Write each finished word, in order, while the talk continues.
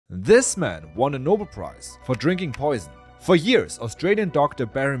This man won a Nobel Prize for drinking poison. For years, Australian doctor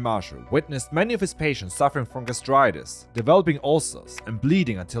Barry Marshall witnessed many of his patients suffering from gastritis, developing ulcers, and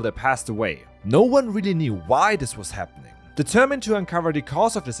bleeding until they passed away. No one really knew why this was happening. Determined to uncover the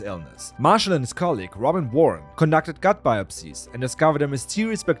cause of this illness, Marshall and his colleague Robin Warren conducted gut biopsies and discovered a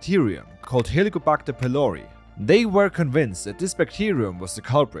mysterious bacterium called Helicobacter pylori. They were convinced that this bacterium was the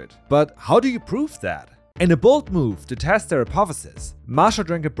culprit, but how do you prove that? In a bold move to test their hypothesis, Marshall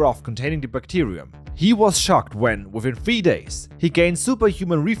drank a broth containing the bacterium. He was shocked when, within 3 days, he gained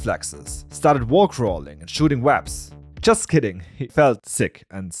superhuman reflexes, started wall crawling and shooting webs. Just kidding, he felt sick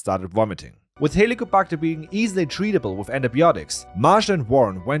and started vomiting. With Helicobacter being easily treatable with antibiotics, Marshall and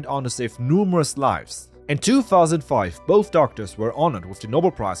Warren went on to save numerous lives. In 2005, both doctors were honored with the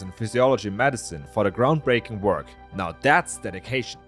Nobel Prize in Physiology and Medicine for their groundbreaking work. Now that's dedication.